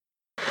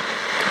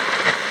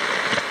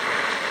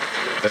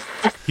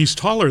He's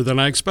taller than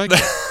I expected.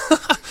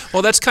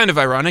 Well, that's kind of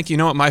ironic. You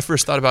know what my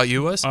first thought about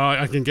you was?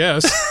 I can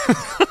guess.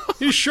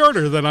 He's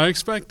shorter than I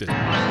expected.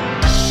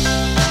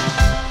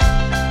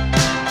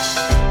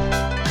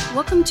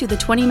 Welcome to the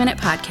 20-Minute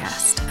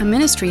Podcast, a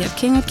ministry of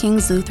King of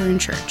Kings Lutheran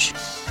Church.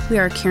 We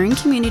are a caring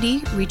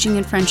community reaching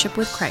in friendship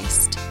with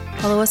Christ.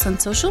 Follow us on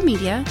social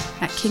media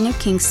at King of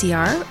Kings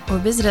CR or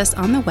visit us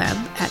on the web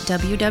at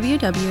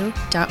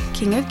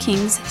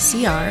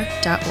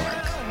www.kingofkingscr.org.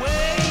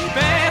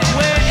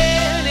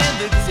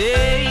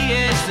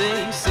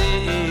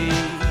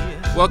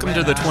 Welcome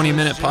to the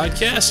 20-Minute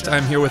Podcast.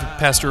 I'm here with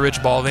Pastor Rich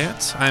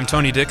Ballvance. I'm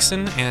Tony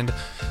Dixon, and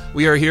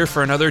we are here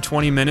for another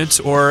 20 minutes,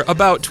 or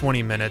about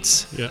 20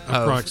 minutes. Yeah,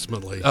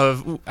 approximately.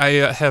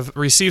 I have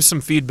received some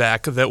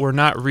feedback that we're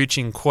not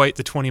reaching quite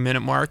the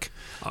 20-minute mark,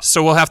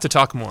 so we'll have to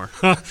talk more.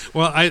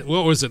 Well,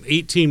 what was it,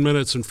 18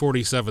 minutes and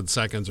 47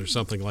 seconds or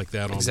something like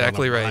that?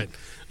 Exactly right.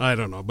 I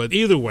don't know, but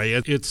either way,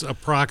 it's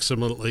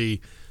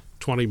approximately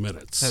 20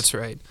 minutes. That's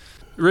right.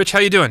 Rich, how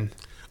you doing?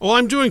 Oh,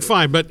 I'm doing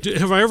fine, but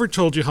have I ever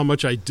told you how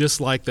much I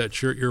dislike that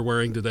shirt you're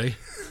wearing today?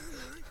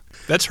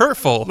 That's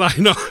hurtful. I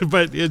know,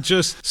 but it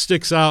just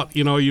sticks out.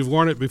 You know, you've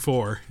worn it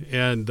before,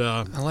 and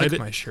I like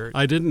my shirt.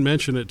 I didn't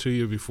mention it to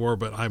you before,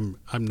 but I'm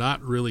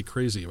not really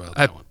crazy about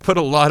that one. I put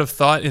a lot of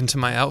thought into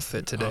my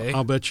outfit today.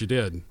 I'll bet you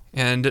did.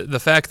 And the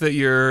fact that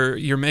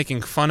you're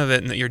making fun of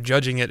it and that you're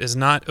judging it is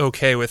not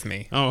okay with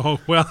me.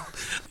 Oh, well,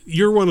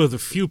 you're one of the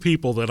few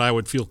people that I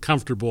would feel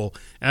comfortable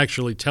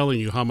actually telling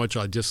you how much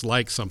I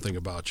dislike something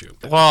about you.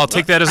 Well, I'll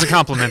take that as a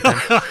compliment then.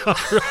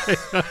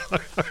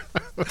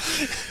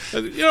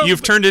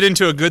 You've turned it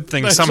into a good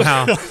thing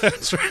somehow.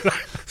 That's right.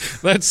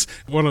 That's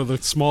one of the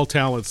small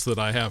talents that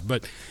I have.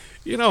 But,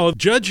 you know,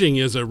 judging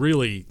is a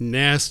really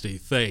nasty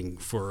thing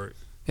for,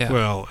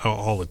 well,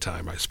 all the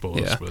time, I suppose.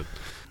 Yeah. But.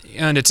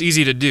 And it's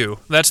easy to do.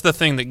 That's the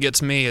thing that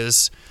gets me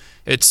is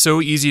it's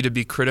so easy to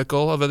be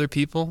critical of other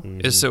people.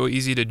 Mm-hmm. It's so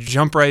easy to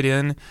jump right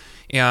in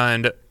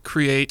and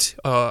create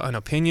an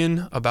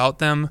opinion about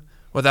them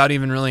without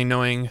even really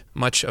knowing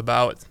much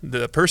about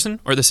the person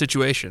or the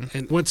situation.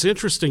 And what's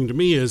interesting to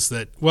me is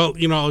that, well,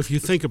 you know, if you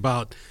think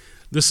about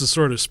this is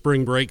sort of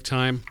spring break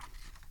time,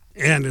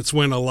 and it's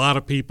when a lot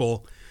of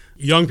people,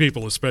 young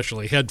people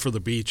especially, head for the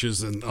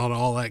beaches and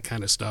all that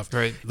kind of stuff.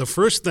 Right. The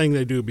first thing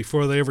they do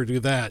before they ever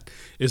do that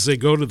is they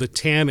go to the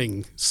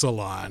tanning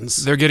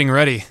salons. They're getting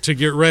ready. To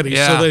get ready.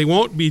 Yeah. So they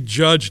won't be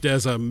judged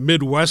as a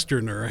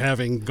Midwesterner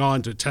having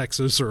gone to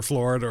Texas or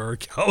Florida or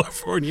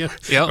California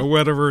or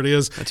whatever it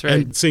is. That's right.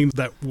 And seeing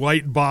that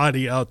white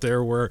body out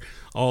there where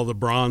all the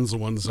bronze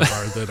ones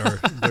are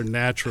they're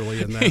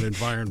naturally in that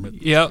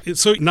environment. Yeah.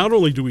 So not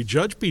only do we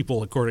judge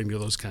people according to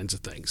those kinds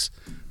of things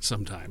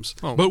sometimes,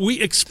 but we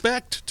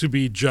expect to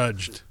be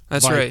judged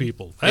by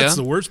people. That's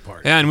the worst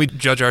part. Yeah, and we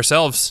judge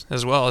ourselves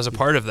as well as a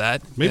part of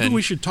that. Maybe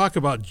we should talk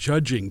about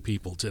judging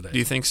people today. Do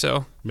you think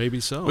so? Maybe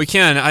so. We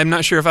can. I'm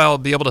not sure if I'll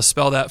be able to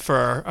spell that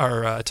for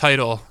our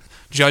title.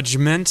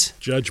 Judgment.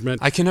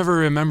 I can never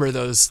remember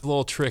those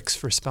little tricks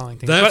for spelling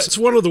things. That's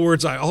one of the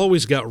words I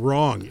always got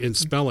wrong in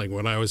spelling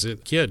when I was a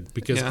kid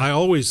because I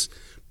always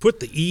put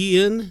the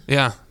E in.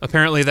 Yeah,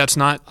 apparently that's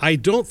not. I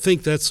don't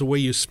think that's the way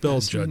you spell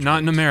judgment.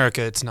 Not in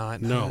America, it's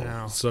not.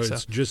 No. So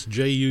it's just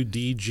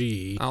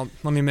J-U-D-G.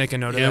 Let me make a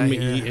note of that.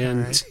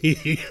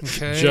 M-E-N-T.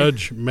 Okay.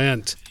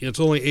 Judgment.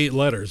 It's only 8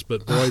 letters,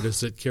 but boy,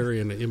 does it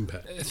carry an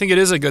impact. I think it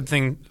is a good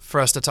thing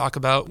for us to talk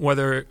about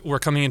whether we're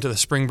coming into the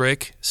spring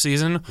break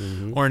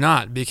season or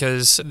not,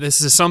 because this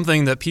is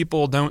something that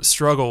people don't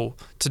struggle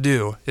to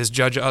do, is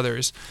judge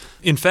others.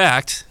 In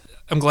fact,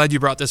 I'm glad you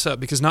brought this up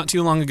because not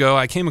too long ago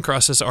I came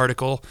across this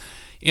article,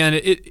 and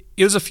it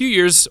was a few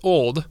years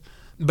old,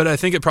 but I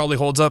think it probably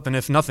holds up, and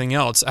if nothing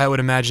else, I would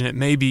imagine it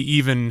may be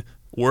even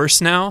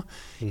worse now.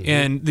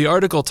 And the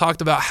article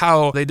talked about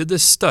how they did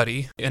this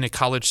study in a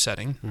college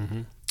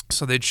setting.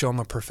 So they'd show them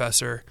a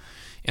professor,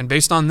 and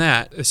based on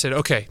that, they said,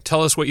 okay,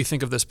 tell us what you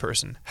think of this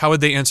person. How would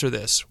they answer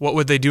this? What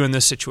would they do in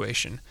this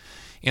situation?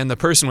 And the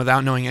person,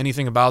 without knowing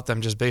anything about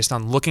them, just based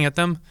on looking at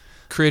them,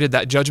 created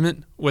that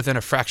judgment within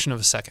a fraction of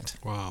a second.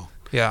 Wow.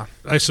 Yeah.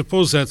 I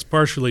suppose that's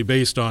partially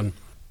based on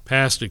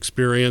past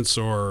experience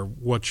or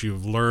what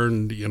you've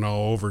learned, you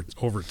know,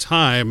 over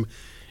time,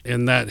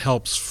 and that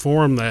helps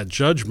form that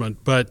judgment.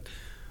 But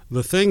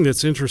the thing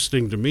that's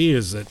interesting to me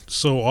is that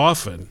so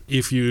often,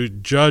 if you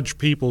judge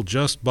people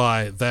just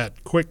by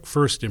that quick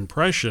first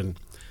impression,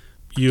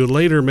 you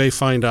later may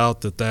find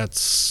out that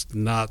that's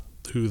not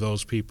who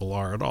those people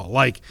are at all.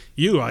 Like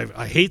you,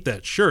 I hate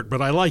that shirt,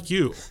 but I like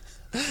you.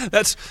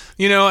 That's,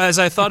 as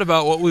I thought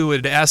about what we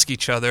would ask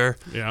each other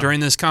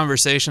during this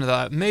conversation, I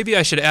thought maybe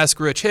I should ask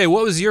Rich, hey,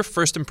 what was your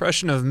first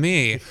impression of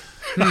me?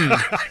 And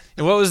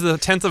what was the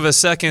 10th of a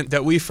second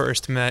that we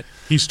first met?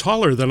 He's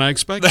taller than I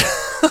expected.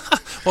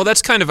 Well,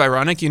 that's kind of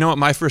ironic. You know what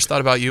my first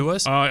thought about you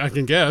was? I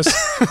can guess.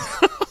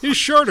 He's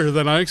shorter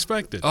than I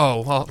expected.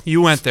 Oh, well,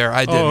 you went there.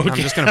 I didn't. I'm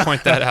just going to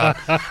point that out.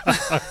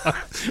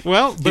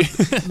 Well,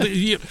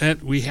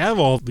 but we have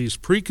all these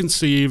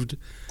preconceived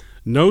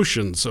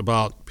notions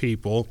about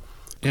people,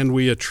 and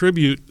we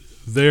attribute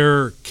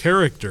their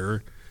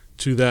character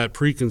to that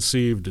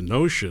preconceived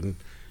notion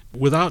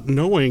without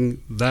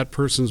knowing that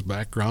person's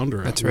background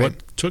or That's what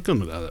right. took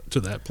them to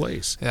that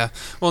place. Yeah.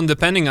 Well, and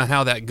depending on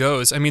how that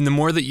goes, I mean, the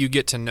more that you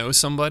get to know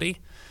somebody,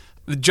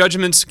 the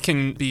judgments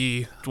can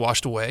be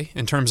washed away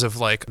in terms of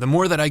like, the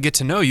more that I get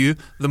to know you,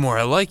 the more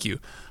I like you.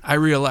 I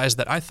realize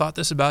that I thought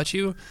this about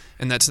you,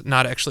 and that's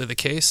not actually the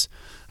case.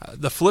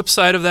 The flip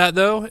side of that,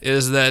 though,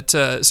 is that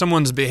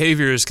someone's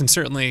behaviors can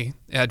certainly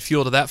add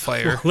fuel to that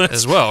fire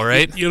as well,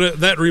 right? You know,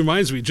 that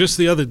reminds me, just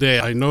the other day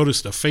I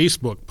noticed a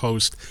Facebook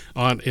post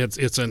on,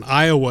 it's an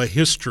Iowa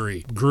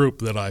history group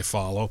that I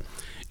follow,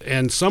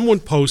 and someone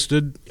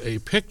posted a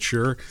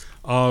picture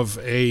of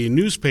a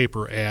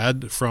newspaper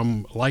ad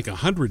from like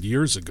 100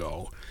 years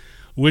ago,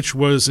 which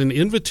was an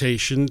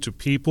invitation to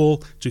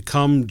people to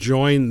come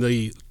join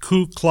the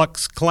Ku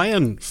Klux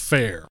Klan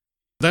fair.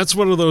 That's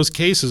one of those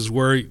cases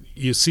where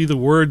you see the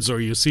words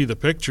or you see the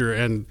picture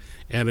and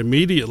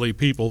immediately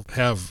people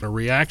have a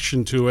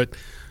reaction to it.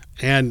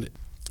 And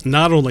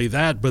not only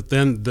that, but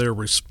then their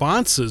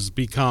responses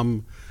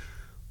become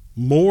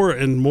more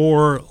and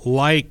more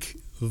like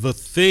the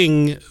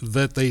thing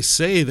that they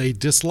say they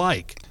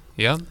dislike.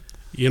 Yeah.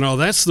 You know,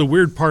 that's the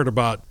weird part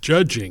about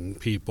judging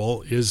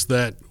people, is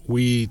that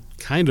we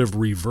kind of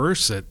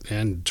reverse it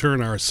and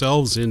turn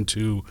ourselves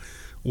into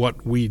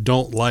what we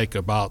don't like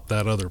about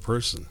that other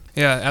person.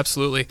 Yeah,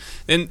 absolutely.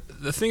 And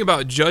the thing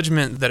about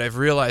judgment that I've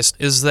realized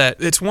is that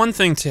it's one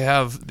thing to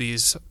have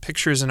these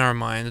pictures in our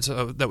minds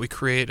that we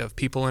create of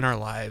people in our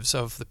lives,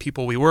 of the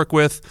people we work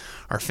with,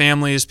 our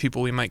families,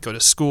 people we might go to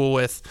school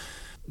with.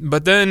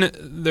 But then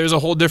there's a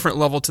whole different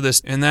level to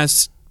this, and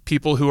that's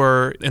people who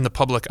are in the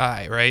public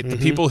eye, right? The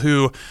people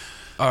who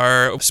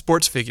are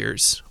sports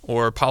figures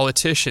or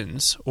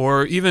politicians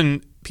or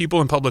even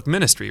people in public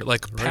ministry,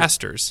 like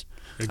pastors.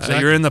 Exactly.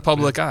 You're in the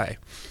public eye.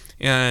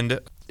 And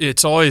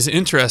it's always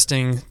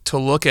interesting to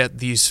look at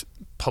these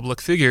public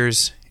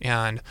figures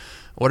and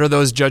what are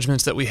those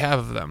judgments that we have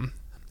of them.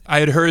 I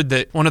had heard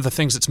that one of the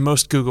things that's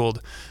most Googled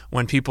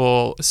when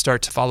people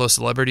start to follow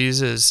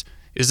celebrities is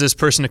this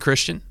person a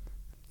Christian?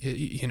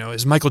 You know,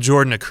 is Michael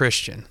Jordan a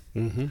Christian?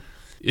 Mm-hmm.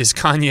 Is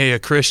Kanye a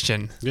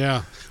Christian?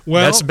 Yeah.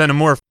 Well, that's been a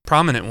more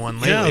prominent one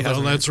lately. Yeah,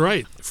 hasn't that's it?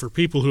 right. For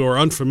people who are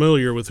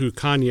unfamiliar with who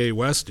Kanye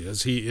West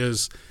is, he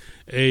is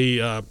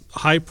a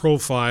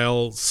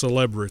high-profile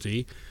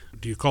celebrity.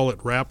 Do you call it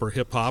rap or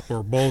hip-hop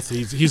or both?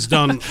 He's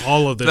done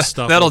all of this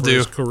stuff That'll over do.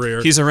 his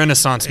career. He's a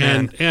Renaissance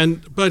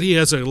man. But he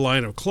has a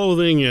line of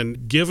clothing,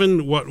 and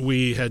given what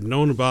we had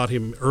known about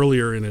him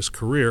earlier in his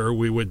career,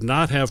 we would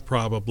not have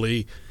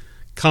probably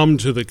come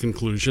to the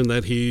conclusion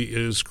that he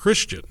is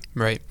Christian.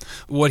 Right.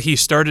 What he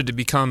started to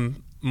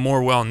become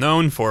more well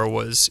known for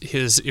was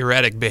his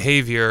erratic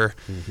behavior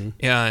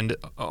and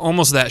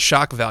almost that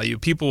shock value.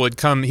 People would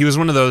come, he was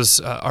one of those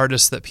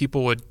artists that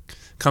people would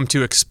come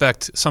to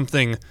expect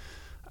something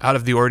out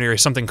of the ordinary,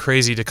 something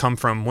crazy to come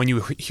from. When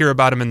you hear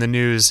about him in the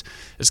news,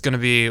 it's going to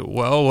be,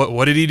 well,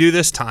 what did he do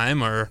this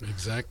time? Or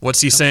exactly.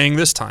 What's he saying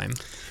this time?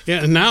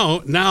 Yeah, and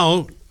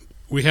now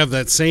we have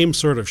that same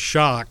sort of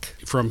shock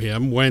from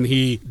him when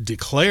he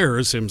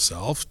declares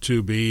himself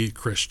to be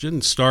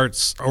Christian,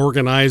 starts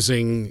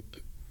organizing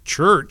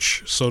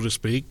church, so to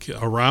speak,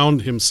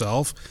 around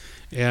himself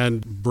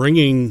and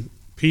bringing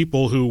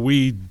people who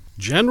we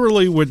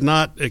generally would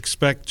not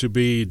expect to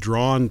be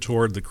drawn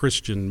toward the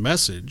Christian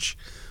message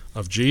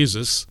of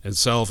Jesus and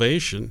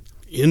salvation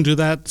into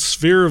that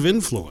sphere of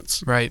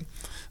influence. Right.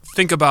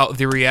 Think about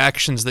the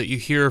reactions that you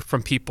hear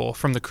from people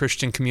from the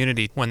Christian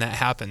community when that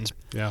happens.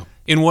 Yeah.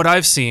 In what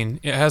I've seen,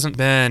 it hasn't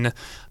been,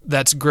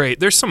 that's great.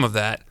 There's some of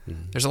that.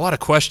 There's a lot of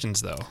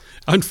questions, though.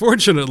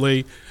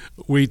 Unfortunately,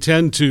 we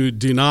tend to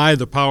deny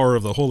the power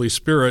of the Holy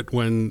Spirit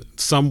when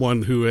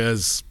someone who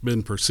has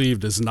been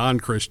perceived as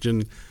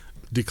non-Christian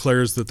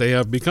declares that they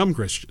have become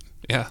Christian.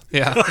 Yeah,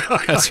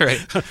 that's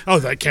right. Oh,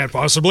 that can't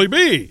possibly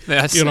be.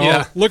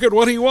 Look at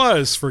what he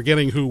was,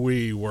 forgetting who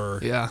we were.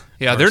 Yeah.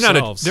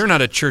 Ourselves. They're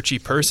not a churchy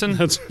person.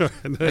 That's right.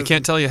 I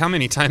can't tell you how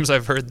many times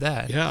I've heard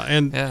that. Yeah,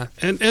 and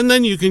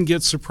then you can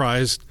get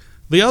surprised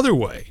the other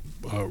way.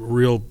 A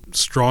real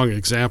strong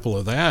example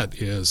of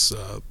that is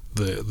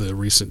the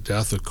recent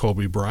death of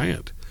Kobe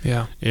Bryant.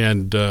 Yeah,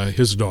 and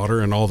his daughter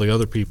and all the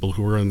other people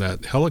who were in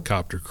that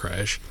helicopter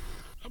crash.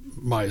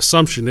 My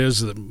assumption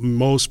is that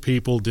most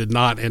people did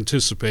not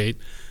anticipate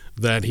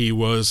that he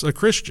was a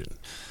Christian.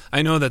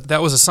 I know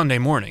that was a Sunday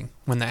morning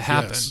when that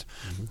happened.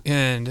 Yes.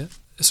 And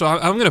so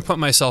I'm going to put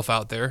myself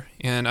out there,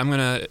 and I'm going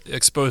to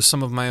expose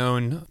some of my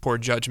own poor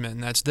judgment,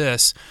 and that's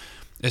this.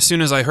 As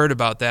soon as I heard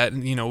about that,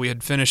 we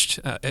had finished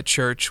at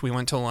church, we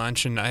went to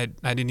lunch, and I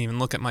didn't even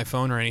look at my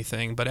phone or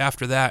anything. But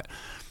after that,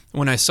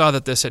 when I saw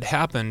that this had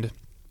happened,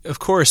 of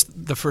course,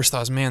 the first thought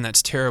was, man,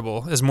 that's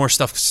terrible. As more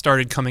stuff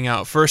started coming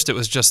out, first it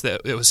was just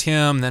that it was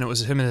him, then it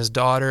was him and his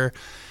daughter,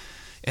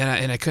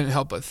 and I couldn't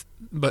help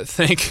but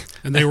think.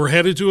 And they were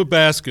headed to a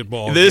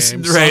basketball game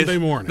Sunday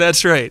morning.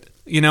 That's right.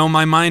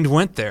 My mind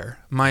went there.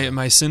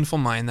 My sinful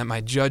mind, that my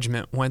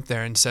judgment went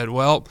there and said,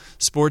 well,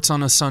 sports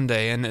on a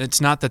Sunday, and it's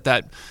not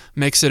that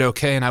makes it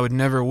okay, and I would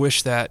never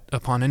wish that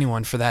upon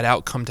anyone for that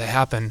outcome to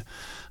happen.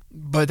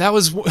 But that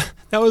was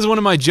one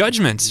of my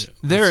judgments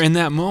there in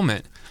that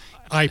moment.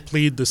 I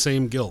plead the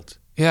same guilt.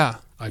 Yeah.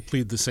 I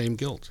plead the same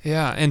guilt.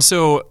 Yeah, and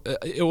so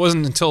it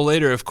wasn't until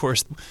later, of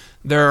course,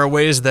 there are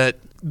ways that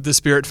the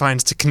Spirit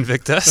finds to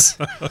convict us.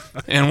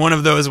 And one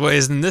of those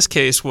ways in this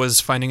case was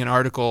finding an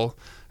article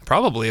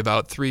probably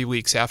about 3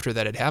 weeks after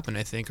that had happened,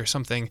 I think, or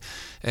something.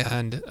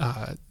 And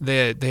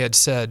they had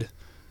said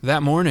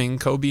that morning,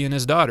 Kobe and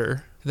his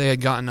daughter, they had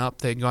gotten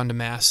up, they had gone to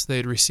Mass, they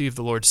had received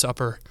the Lord's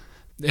Supper.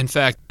 In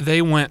fact,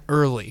 they went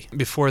early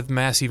before the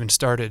Mass even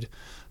started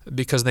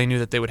because they knew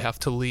that they would have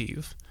to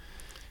leave.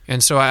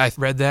 And so I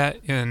read that,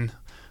 and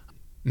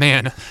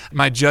man,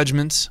 my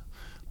judgments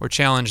were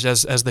challenged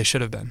as they should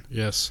have been.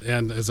 Yes,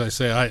 and as I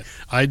say,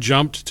 I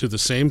jumped to the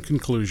same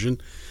conclusion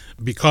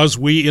because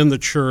we in the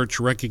church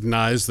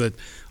recognize that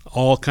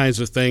all kinds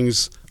of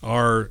things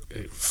are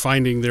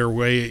finding their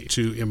way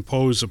to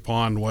impose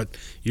upon what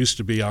used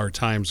to be our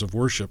times of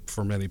worship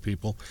for many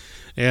people.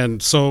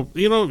 And so,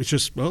 it's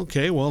just,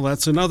 okay, well,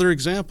 that's another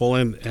example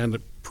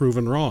and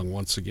proven wrong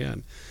once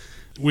again.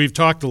 We've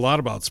talked a lot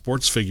about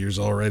sports figures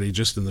already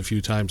just in the few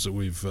times that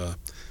we've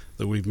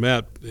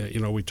met.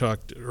 We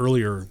talked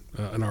earlier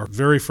in our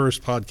very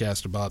first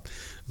podcast about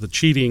the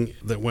cheating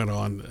that went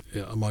on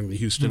among the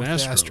Houston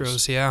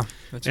Astros. Yeah.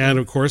 And,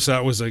 of course,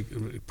 that was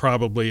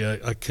probably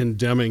a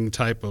condemning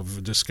type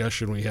of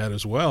discussion we had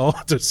as well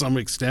to some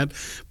extent.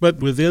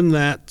 But within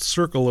that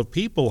circle of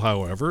people,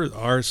 however,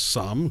 are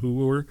some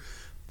who were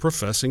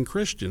professing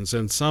Christians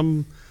and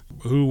some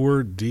who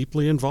were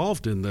deeply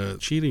involved in the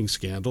cheating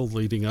scandal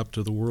leading up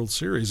to the World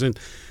Series. And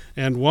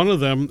one of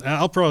them,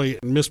 I'll probably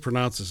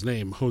mispronounce his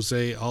name,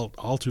 Jose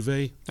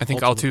Altuve. I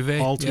think Altuve.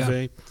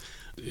 Altuve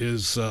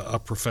is a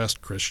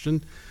professed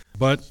Christian,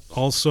 but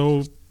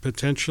also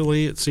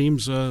potentially, it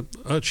seems, a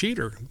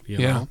cheater. You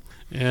know?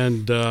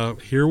 And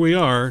here we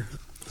are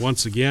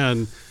once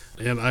again,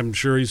 and I'm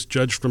sure he's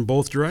judged from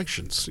both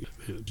directions.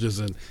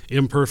 Just an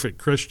imperfect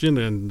Christian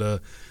and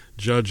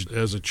judged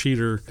as a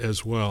cheater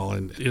as well.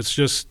 And it's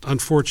just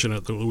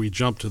unfortunate that we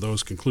jump to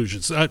those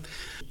conclusions.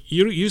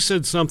 You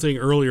said something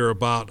earlier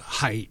about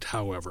height,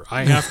 however.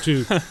 I have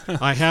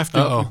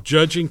to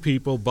judging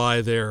people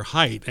by their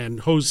height.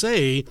 And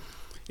Jose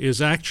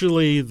is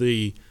actually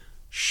the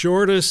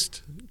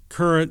shortest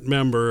current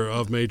member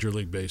of Major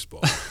League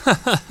Baseball.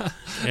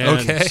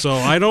 And so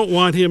I don't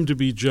want him to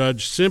be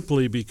judged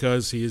simply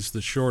because he is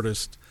the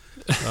shortest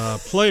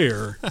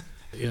player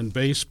in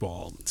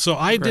baseball. So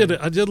I did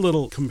a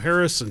little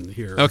comparison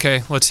here.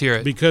 Okay, let's hear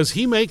it. Because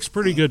he makes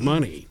pretty good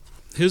money.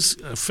 His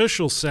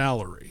official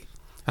salary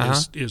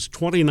is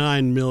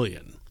 $29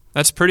 million.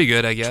 That's pretty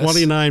good, I guess.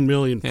 $29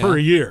 million per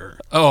year.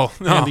 Oh,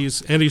 no. And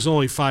he's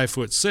only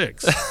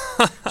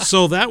 5'6".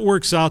 So that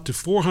works out to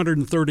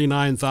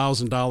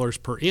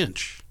 $439,000 per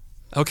inch.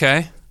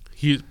 Okay.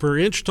 Per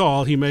inch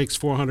tall, he makes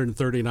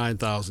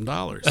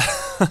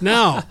 $439,000.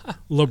 Now,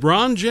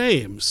 LeBron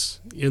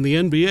James in the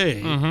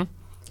NBA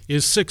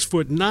is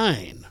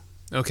 6'9".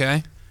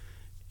 Okay.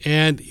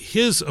 And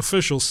his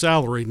official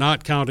salary,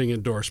 not counting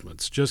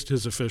endorsements, just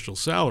his official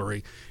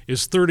salary,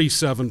 is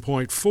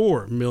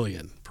 $37.4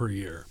 million per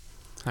year.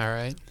 All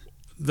right.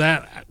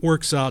 That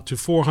works out to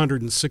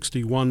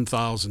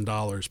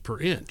 $461,000 per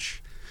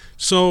inch.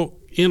 So,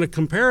 in a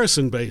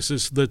comparison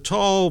basis, the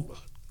tall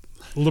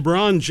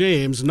LeBron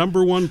James,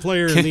 number one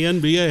player in the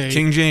NBA,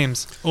 King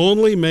James,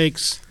 only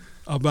makes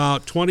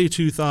about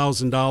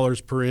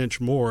 $22,000 per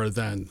inch more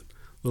than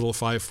little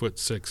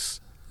 5'6"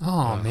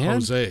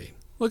 Jose.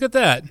 Look at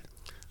that.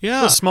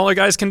 Yeah. Those smaller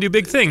guys can do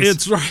big things.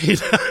 It's right.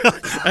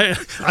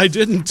 I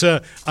didn't.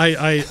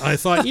 I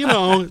thought,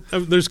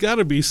 there's got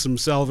to be some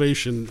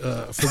salvation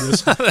for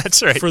this.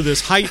 That's right. For this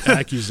height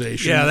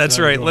accusation. Yeah, that's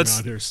right.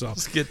 Let's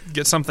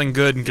get something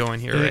good going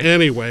here. Right?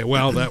 Anyway,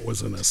 well, that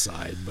was an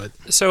aside, but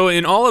so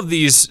in all of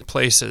these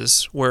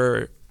places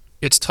where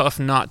it's tough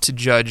not to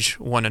judge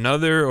one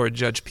another or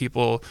judge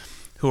people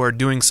who are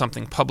doing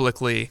something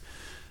publicly,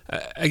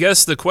 I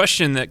guess the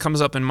question that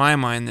comes up in my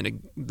mind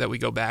that we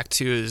go back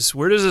to is,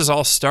 where does this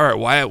all start?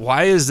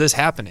 Why is this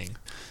happening?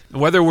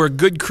 Whether we're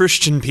good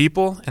Christian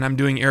people, and I'm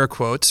doing air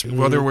quotes,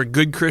 whether we're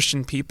good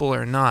Christian people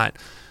or not,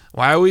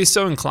 why are we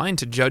so inclined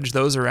to judge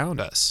those around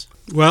us?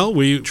 Well,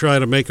 we try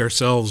to make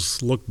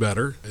ourselves look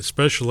better,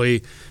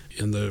 especially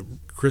in the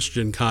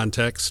Christian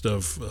context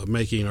of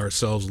making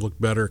ourselves look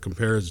better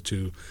compared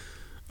to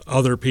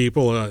other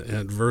people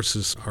and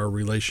versus our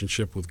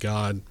relationship with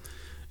God.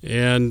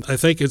 And I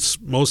think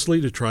it's mostly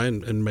to try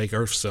and make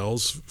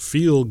ourselves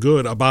feel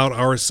good about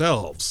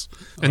ourselves.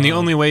 And the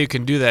only way you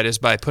can do that is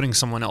by putting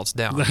someone else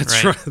down.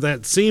 That's right.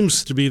 That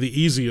seems to be the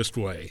easiest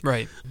way.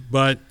 Right.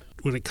 But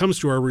when it comes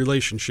to our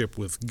relationship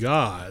with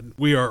God,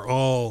 we are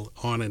all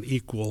on an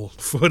equal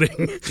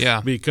footing. Yeah.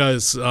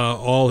 Because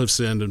all have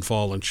sinned and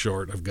fallen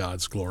short of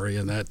God's glory,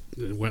 and that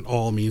when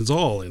all means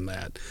all in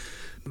that.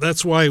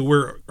 That's why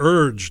we're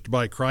urged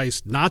by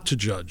Christ not to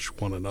judge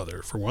one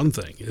another, for one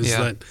thing, is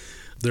that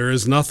there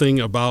is nothing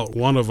about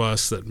one of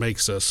us that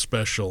makes us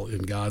special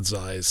in God's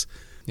eyes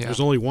Yeah. There's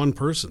only one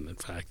person, in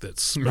fact,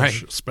 that's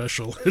Right.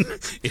 special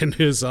in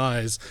his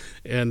eyes,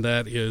 and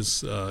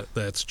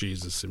that's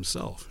Jesus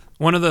himself.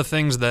 One of the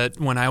things that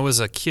when I was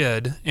a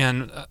kid,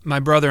 and my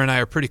brother and I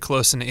are pretty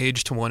close in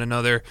age to one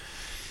another,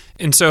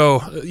 and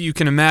so you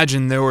can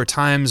imagine there were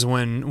times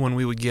when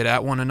we would get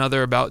at one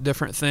another about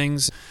different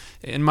things,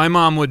 and my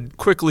mom would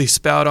quickly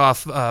spout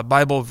off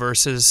Bible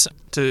verses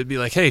to be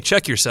like, hey,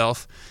 check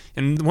yourself.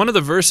 And one of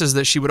the verses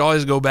that she would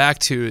always go back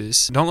to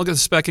is, don't look at the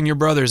speck in your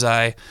brother's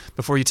eye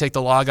before you take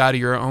the log out of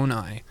your own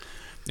eye.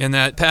 In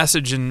that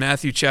passage in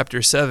Matthew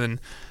chapter 7,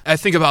 I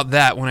think about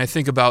that when I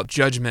think about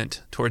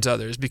judgment towards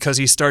others, because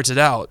he starts it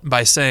out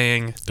by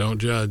saying, Don't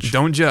judge.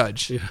 don't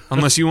judge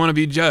unless you want to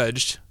be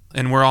judged.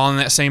 And we're all in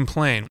that same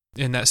plane,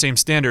 in that same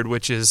standard,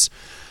 which is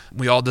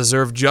we all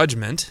deserve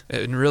judgment,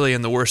 and really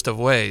in the worst of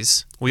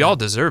ways. We all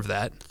deserve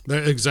that.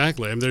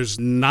 Exactly. I mean, there's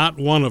not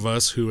one of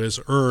us who has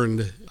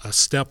earned a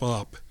step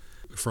up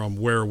from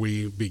where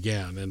we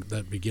began, and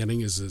that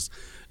beginning is as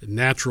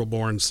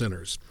natural-born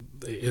sinners.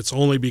 It's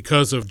only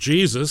because of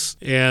Jesus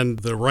and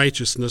the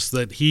righteousness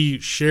that he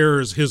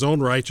shares, his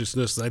own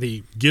righteousness that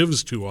he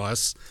gives to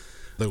us,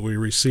 that we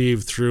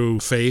receive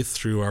through faith,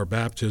 through our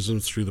baptism,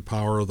 through the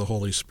power of the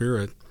Holy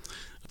Spirit,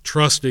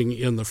 trusting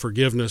in the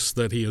forgiveness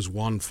that he has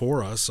won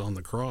for us on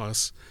the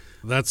cross.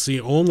 That's the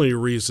only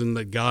reason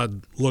that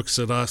God looks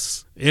at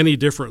us any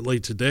differently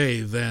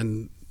today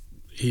than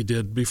he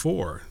did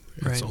before.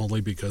 It's Right.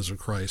 only because of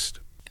Christ.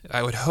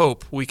 I would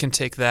hope we can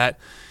take that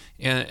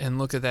and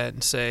look at that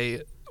and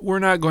say, we're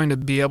not going to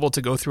be able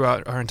to go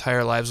throughout our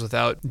entire lives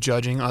without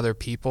judging other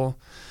people.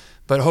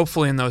 But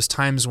hopefully in those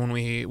times when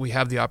we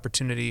have the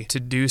opportunity to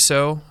do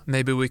so,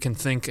 maybe we can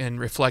think and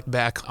reflect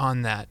back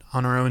on that,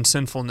 on our own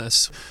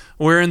sinfulness.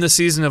 We're in the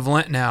season of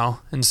Lent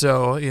now, and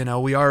so,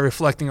 we are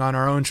reflecting on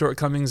our own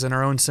shortcomings and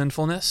our own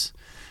sinfulness.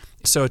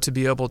 So to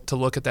be able to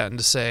look at that and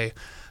to say,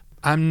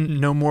 I'm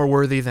no more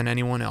worthy than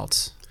anyone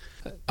else.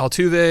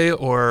 Altuve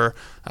or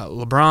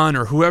LeBron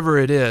or whoever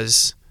it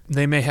is,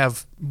 they may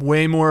have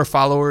way more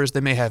followers, they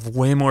may have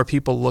way more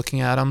people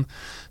looking at them,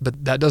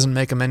 but that doesn't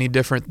make them any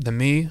different than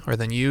me or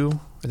than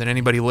you or than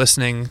anybody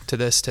listening to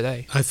this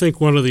today. I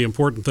think one of the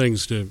important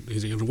things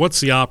is,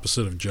 what's the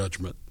opposite of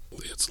judgment?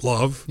 It's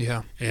love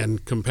Yeah,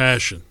 and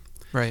compassion,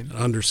 right. and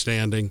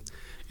understanding.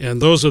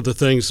 And those are the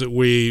things that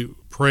we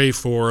pray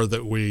for,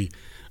 that we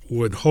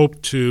would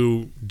hope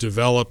to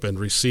develop and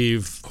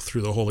receive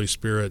through the Holy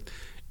Spirit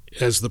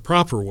as the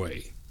proper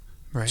way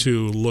Right.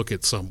 to look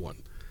at someone.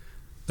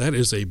 That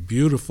is a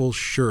beautiful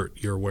shirt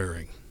you're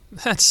wearing.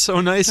 That's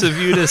so nice of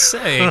you to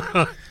say.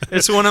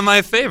 It's one of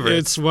my favorites.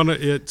 It's one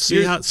of it.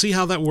 See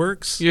how that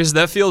works. Yours,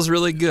 that feels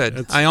really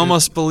good. I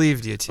almost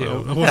believed you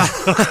too.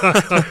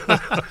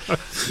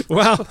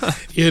 Well,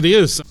 it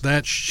is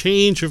that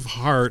change of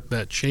heart,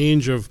 that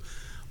change of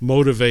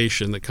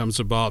motivation that comes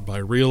about by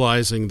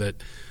realizing that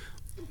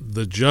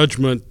the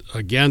judgment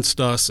against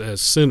us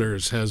as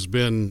sinners has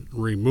been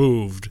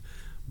removed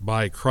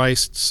by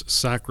Christ's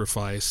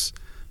sacrifice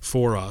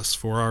for us,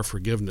 for our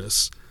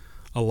forgiveness,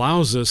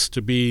 allows us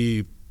to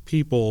be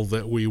people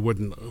that we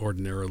wouldn't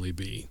ordinarily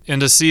be.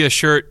 And to see a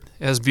shirt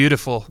as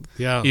beautiful,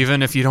 Yeah.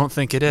 even if you don't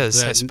think it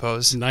is, I That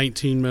suppose.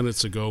 19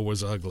 minutes ago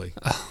was ugly.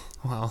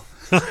 Well,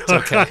 it's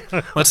okay.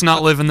 Let's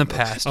not live in the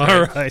past. All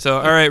Right? right. So,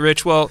 all right,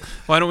 Rich. Well,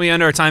 why don't we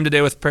end our time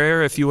today with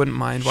prayer? If you wouldn't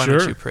mind, why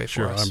don't you pray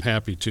for us? I'm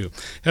happy to.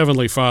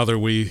 Heavenly Father,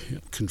 we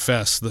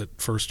confess that,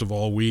 first of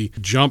all, we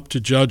jump to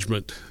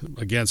judgment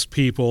against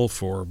people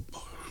for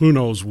who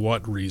knows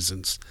what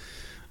reasons.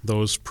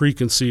 Those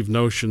preconceived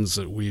notions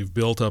that we've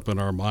built up in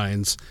our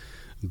minds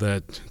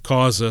that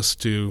cause us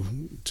to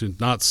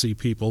not see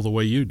people the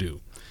way you do.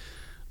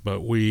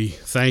 But we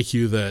thank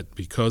you that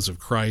because of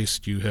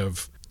Christ, you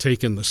have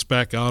taken the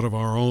speck out of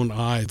our own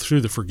eye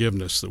through the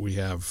forgiveness that we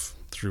have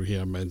through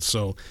him. And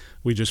so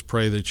we just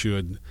pray that you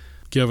would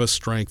give us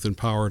strength and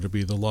power to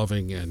be the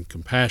loving and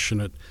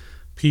compassionate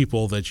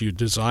people that you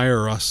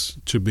desire us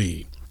to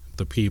be,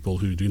 the people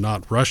who do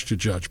not rush to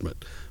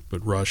judgment,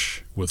 but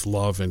rush with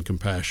love and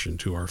compassion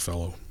to our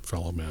fellow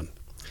men.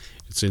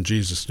 It's in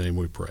Jesus' name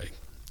we pray.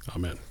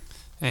 Amen.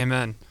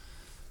 Amen.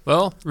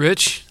 Well,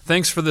 Rich,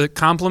 thanks for the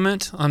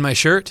compliment on my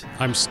shirt.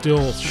 I'm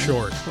still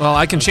short. Well,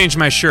 I can change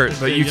my shirt,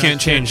 but you Yeah, can't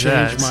change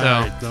that. my So,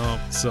 height, no.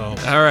 So,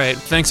 all right.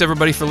 Thanks,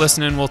 everybody, for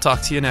listening. We'll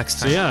talk to you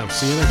next time. yeah,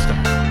 see you next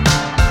time.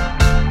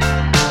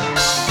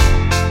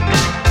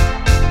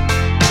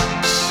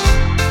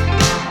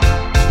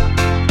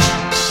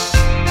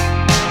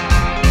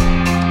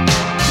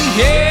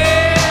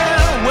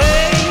 Yeah,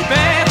 way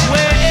back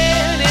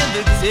when in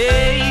the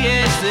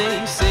day, as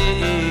they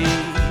say,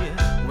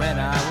 when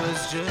I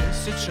was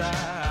just a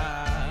child.